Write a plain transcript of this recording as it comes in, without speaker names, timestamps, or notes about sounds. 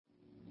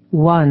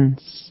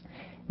Once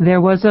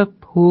there was a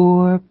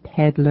poor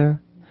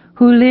peddler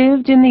who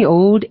lived in the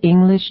old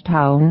English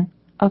town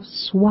of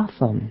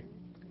Swaffham.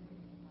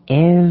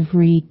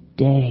 Every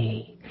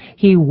day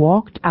he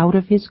walked out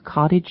of his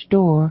cottage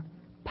door,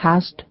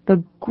 past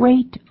the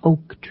great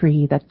oak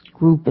tree that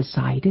grew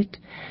beside it,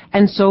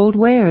 and sold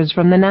wares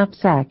from the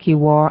knapsack he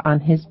wore on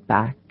his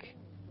back.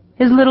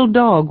 His little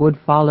dog would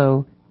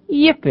follow,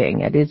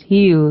 yipping at his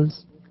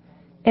heels.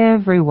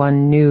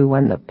 Everyone knew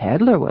when the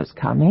peddler was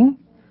coming,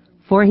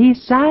 for he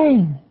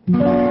sang.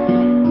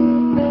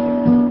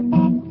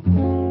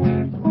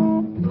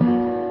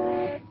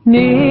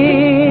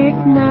 Knick-knacks,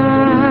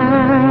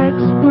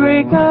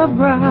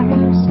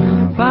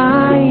 bric-a-bracs,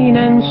 fine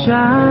and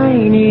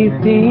shiny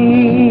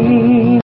things.